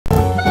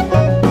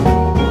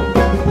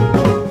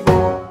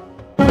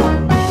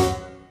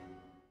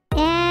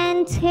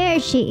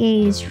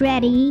she is,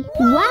 ready.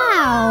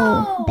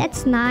 Wow,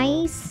 that's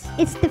nice.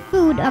 It's the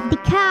food of the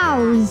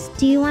cows.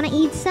 Do you wanna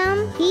eat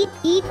some? Eat.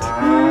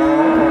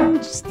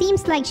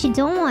 Seems like she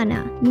don't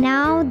wanna.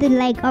 Now the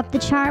leg of the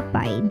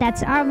charpai.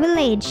 That's our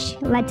village.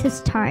 Let us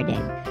start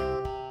it.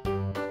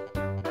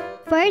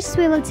 First,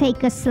 we will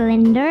take a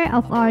cylinder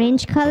of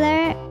orange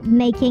color,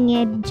 making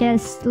it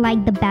just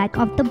like the back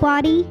of the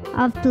body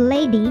of the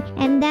lady.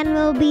 And then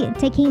we'll be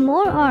taking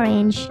more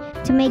orange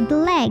to make the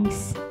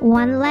legs.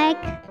 1 leg,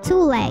 2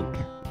 leg.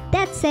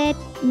 That's it.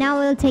 Now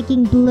we're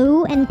taking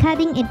blue and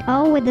cutting it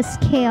all with a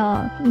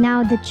scale.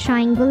 Now the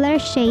triangular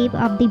shape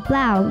of the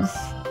blouse.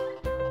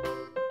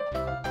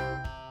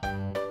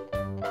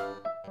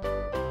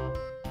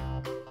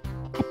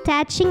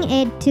 Attaching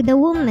it to the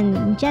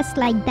woman, just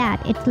like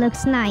that. It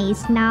looks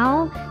nice.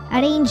 Now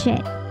arrange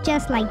it,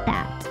 just like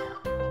that.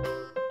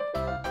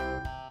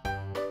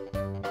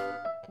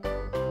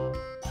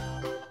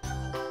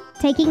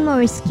 Taking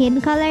more skin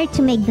color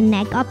to make the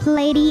neck of the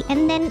lady,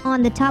 and then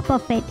on the top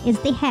of it is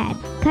the head.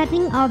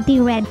 Cutting off the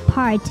red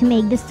part to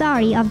make the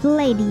story of the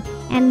lady,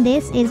 and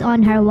this is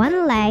on her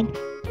 1 leg.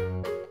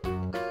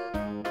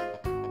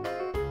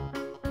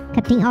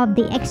 Cutting off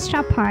the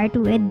extra part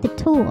with the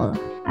tool.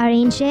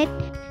 Arrange it.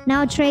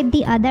 Now drape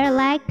the other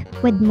leg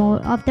with more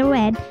of the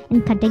red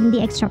and cutting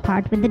the extra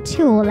part with the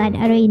tool and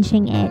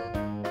arranging it.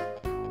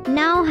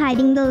 Now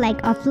hiding the leg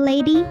of the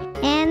lady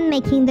and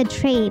making the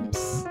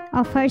drapes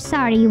of her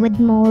sari with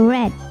more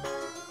red.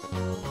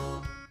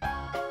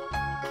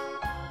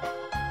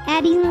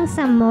 Adding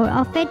some more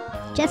of it,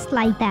 just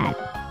like that.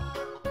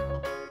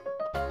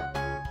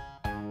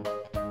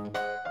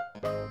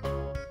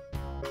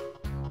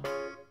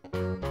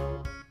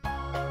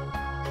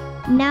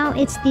 Now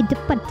it's the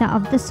dupatta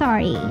of the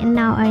sari, and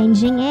now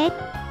arranging it,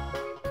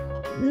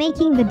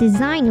 making the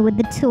design with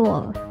the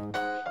tool.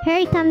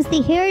 Here comes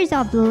the hairs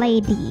of the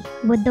lady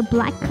with the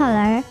black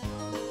color.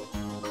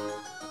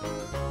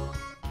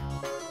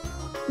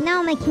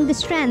 Now making the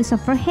strands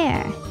of her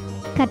hair,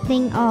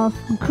 cutting off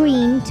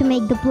green to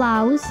make the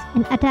blouse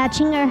and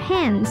attaching her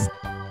hands.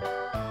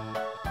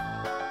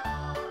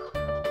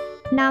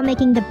 Now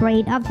making the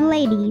braid of the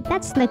lady.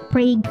 That's look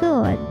pretty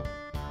good.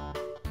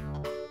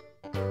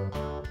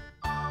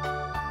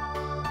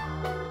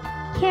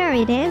 Here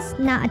it is.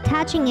 Now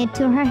attaching it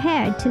to her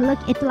hair to look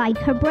it like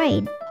her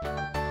braid.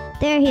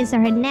 There is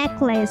her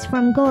necklace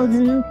from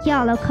golden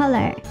yellow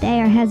color.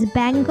 There has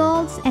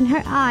bangles and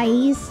her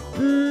eyes,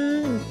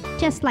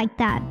 just like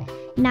that.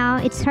 Now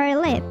it's her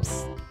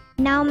lips.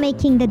 Now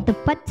making the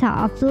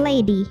dupatta of the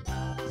lady.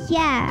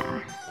 Yeah.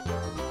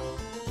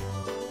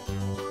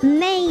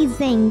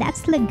 Amazing.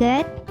 That's look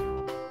good.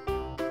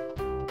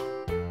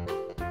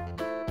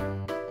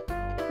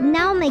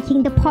 Now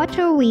making the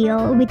potter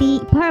wheel with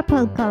the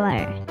purple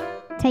color.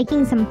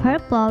 Taking some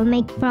purple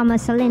made from a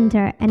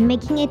cylinder and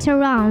making it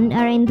around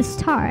around the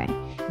star.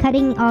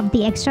 Cutting off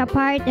the extra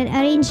part and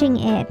arranging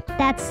it.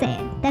 That's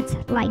it. That's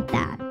like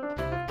that.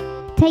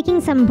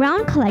 Taking some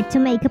brown color to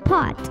make a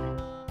pot.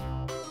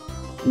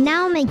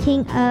 Now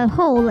making a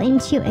hole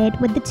into it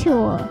with the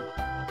tool.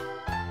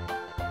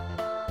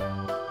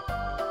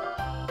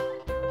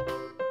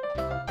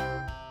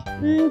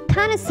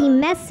 Kinda seem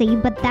messy,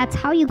 but that's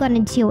how you're gonna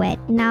do it.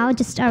 Now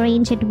just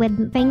arrange it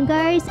with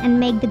fingers and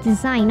make the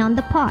design on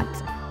the pot.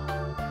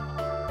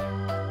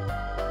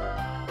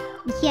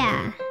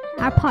 Yeah,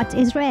 our pot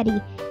is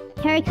ready.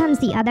 Here comes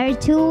the other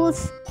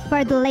tools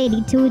for the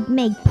lady to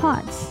make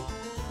pots.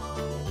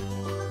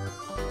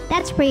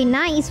 That's pretty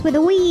nice with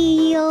a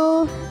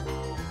wheel.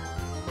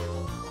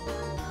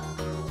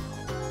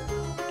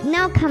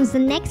 Now comes the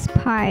next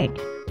part.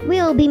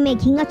 We'll be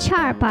making a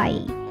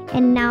charpai.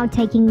 And now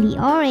taking the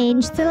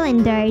orange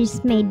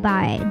cylinders made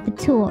by the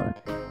tool,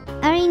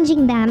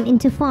 arranging them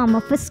into form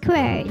of a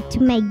square to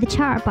make the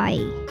charpai.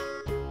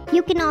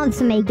 You can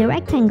also make the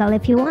rectangle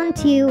if you want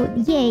to.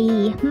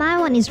 Yay! My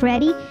one is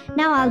ready.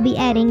 Now I'll be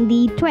adding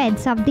the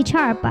threads of the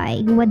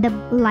charpai with the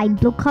light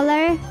blue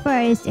color.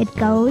 First it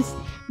goes,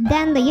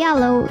 then the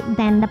yellow,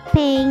 then the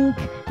pink,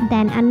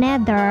 then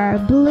another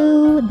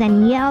blue,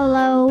 then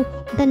yellow,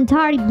 then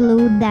dark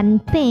blue, then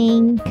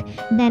pink,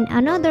 then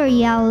another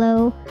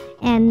yellow,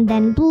 and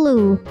then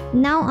blue.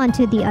 Now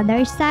onto the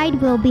other side,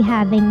 we'll be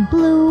having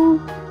blue,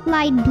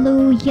 light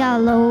blue,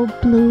 yellow,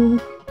 blue,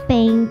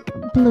 pink,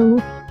 blue,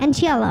 and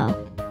yellow.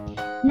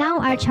 Now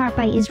our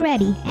charpai is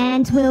ready,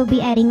 and we'll be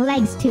adding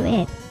legs to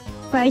it.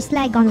 First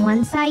leg on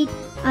one side,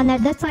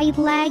 another side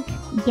leg.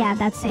 Yeah,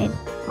 that's it.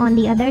 On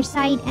the other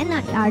side, and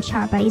our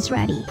charpai is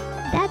ready.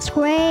 That's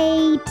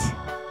great!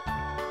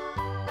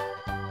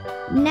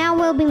 Now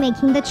we'll be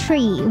making the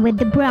tree with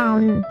the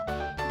brown.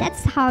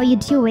 That's how you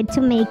do it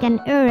to make an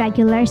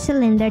irregular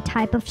cylinder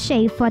type of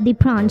shape for the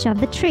branch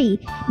of the tree.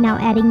 Now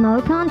adding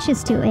more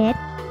branches to it.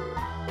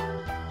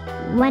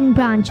 One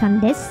branch on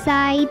this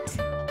side.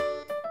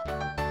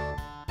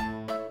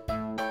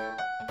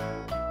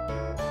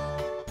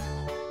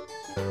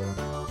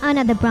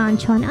 Another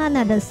branch on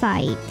another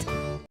side.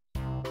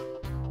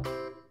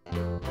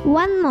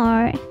 One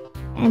more,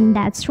 and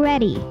that's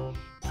ready.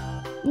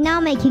 Now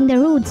making the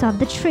roots of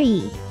the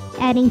tree.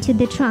 adding to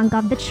the trunk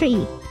of the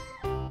tree.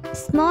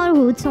 Small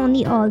roots on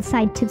the all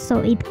sides so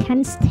it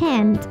can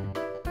stand.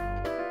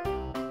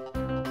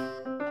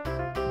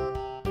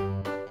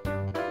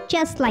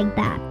 Just like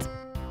that.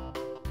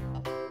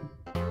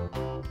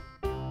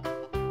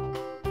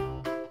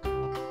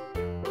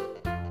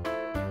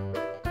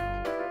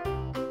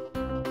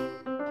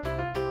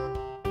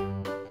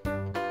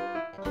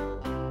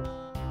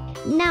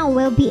 Now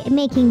we'll be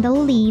making the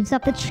leaves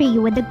of the tree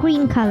with the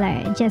green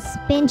color, just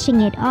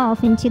pinching it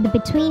off into the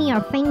between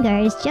your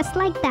fingers just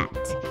like that.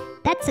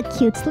 That's a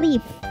cute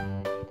leaf.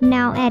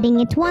 Now adding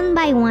it one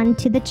by one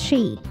to the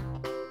tree.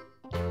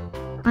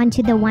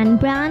 Onto the one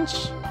branch.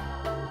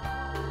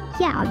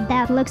 Yeah,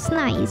 that looks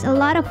nice. A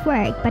lot of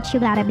work, but you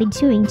gotta be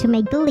doing to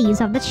make the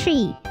leaves of the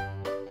tree.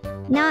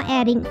 Now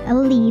adding a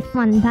leaf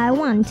one by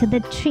one to the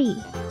tree.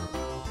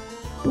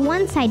 The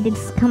one side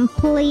is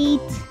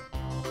complete.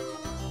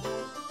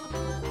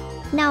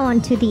 Now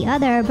onto the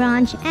other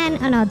branch and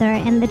another,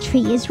 and the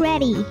tree is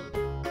ready.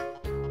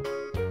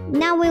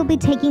 Now we'll be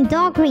taking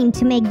dark green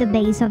to make the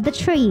base of the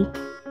tree.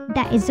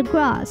 That is the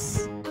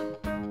grass.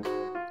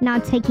 Now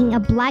taking a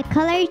black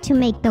color to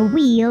make the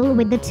wheel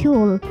with the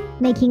tool,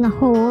 making a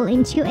hole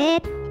into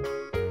it.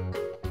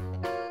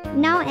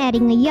 Now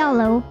adding a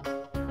yellow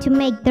to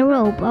make the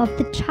rope of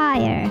the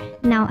tire.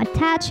 Now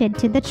attach it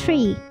to the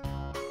tree.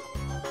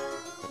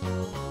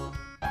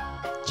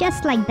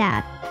 Just like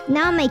that.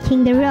 Now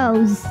making the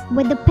rose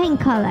with the pink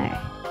color.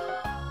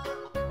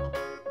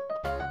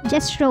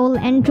 Just roll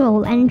and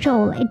roll and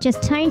roll. It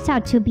just turns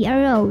out to be a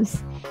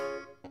rose.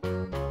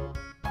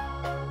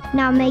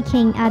 Now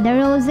making other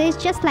roses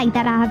just like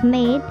that I have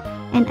made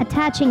and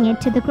attaching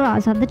it to the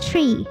grass of the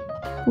tree.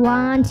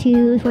 1,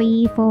 2,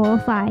 3, 4,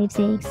 5,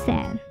 6,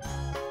 7.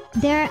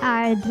 There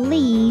are the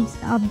leaves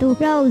of the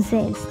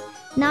roses.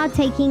 Now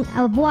taking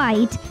a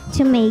white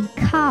to make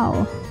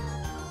cow.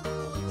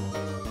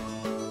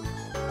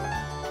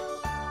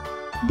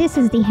 This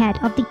is the head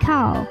of the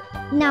cow.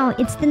 Now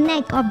it's the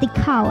neck of the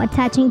cow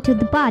attaching to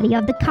the body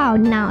of the cow.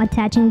 Now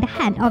attaching the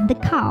head of the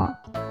cow.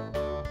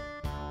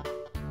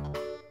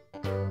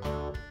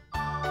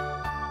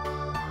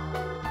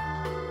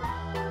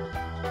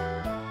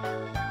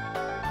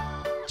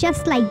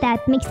 Just like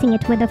that, mixing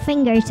it with a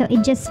finger so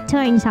it just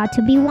turns out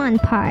to be one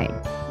part.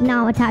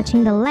 Now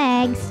attaching the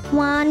legs.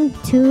 1,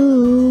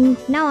 2.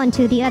 Now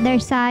onto the other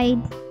side.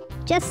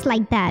 Just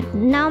like that.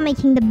 Now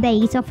making the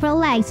base of her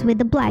legs with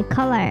the black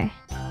color.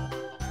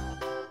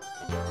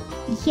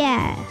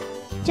 Yeah,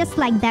 just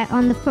like that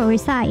on the 4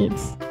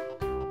 sides.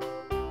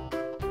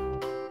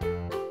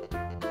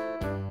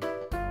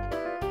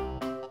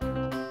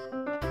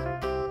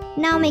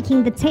 Now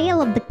making the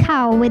tail of the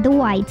cow with the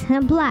white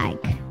and black.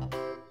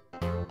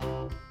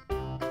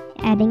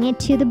 Adding it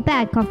to the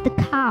back of the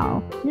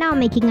cow. Now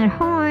making her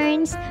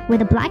horns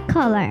with a black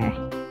color.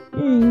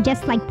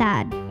 Just like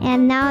that.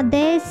 And now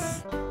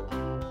this.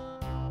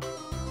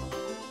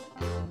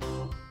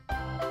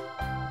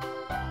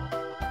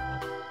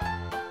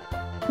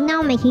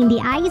 Now making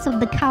the eyes of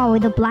the cow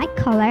with a black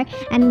color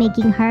and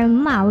making her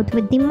mouth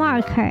with the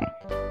marker.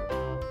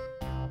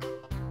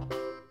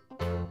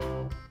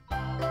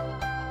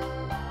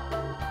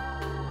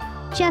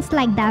 Just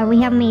like that, we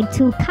have made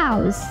 2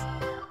 cows.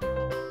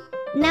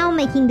 Now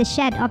making the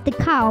shed of the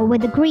cow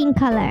with the green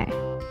color.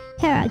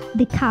 Here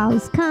the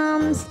cows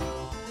comes.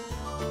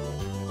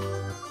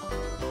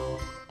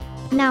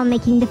 Now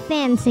making the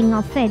fencing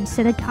of it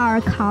so that our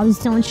cows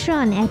don't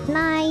run at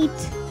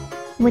night.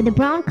 With the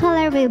brown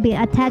color, we'll be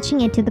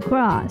attaching it to the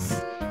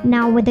grass.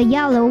 Now with the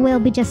yellow,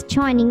 we'll be just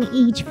joining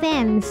each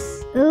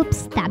fence.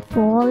 Oops, that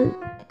fall.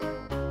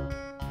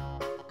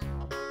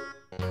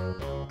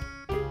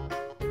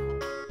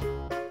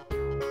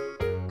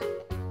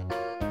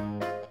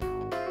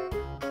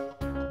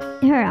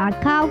 Here our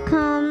cow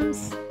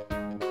comes.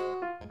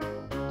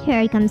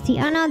 Here comes the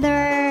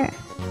another.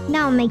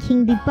 Now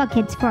making the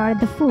buckets for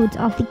the food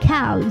of the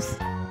cows.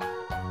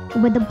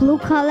 With the blue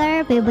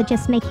color, we were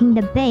just making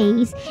the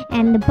base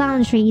and the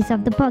boundaries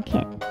of the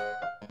bucket.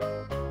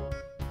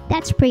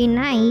 That's pretty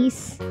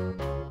nice.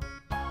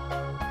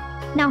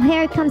 Now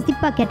here comes the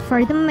bucket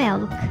for the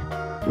milk.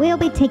 We'll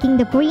be taking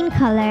the green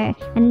color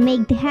and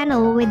make the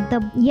handle with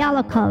the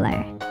yellow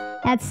color.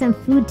 Add some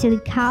food to the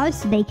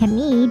cows so they can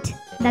eat.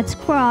 That's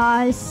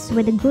cross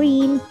with the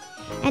green.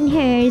 And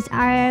here's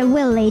our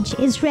village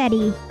is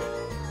ready.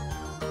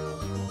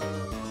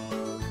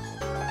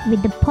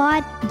 With the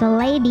pot, the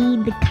lady,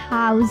 the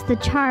cows, the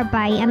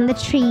charpai, and the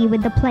tree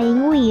with the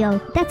playing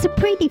wheel. That's a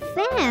pretty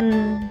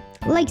fan!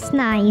 Looks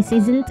nice,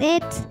 isn't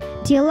it?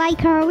 Do you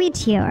like our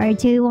video or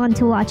do you want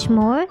to watch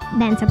more?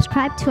 Then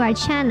subscribe to our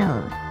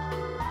channel.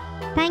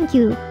 Thank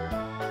you.